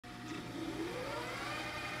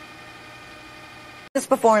this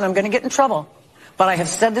before, and I'm going to get in trouble. But I have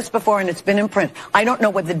said this before, and it's been in print. I don't know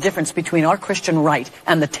what the difference between our Christian right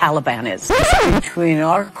and the Taliban is. Between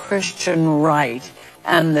our Christian right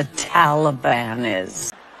and the Taliban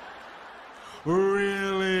is.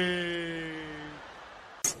 Really?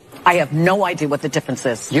 I have no idea what the difference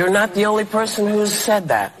is. You're not the only person who's said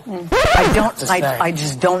that. I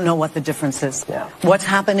just don't know what the difference is. Yeah. What's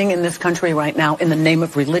happening in this country right now in the name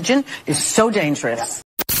of religion is so dangerous.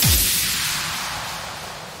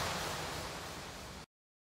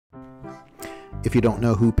 If you don't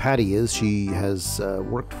know who Patti is, she has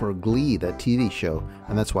worked for Glee, that TV show,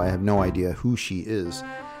 and that's why I have no idea who she is.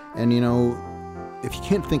 And, you know, if you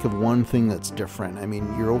can't think of one thing that's different, I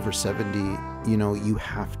mean, you're over 70, you know, you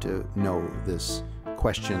have to know this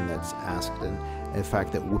question that's asked. And the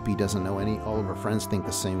fact that Whoopi doesn't know all of her friends think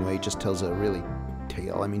the same way just tells a really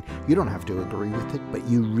tale. I mean, you don't have to agree with it, but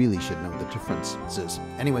you really should know the differences.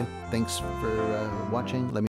 Anyway, thanks for watching. Let me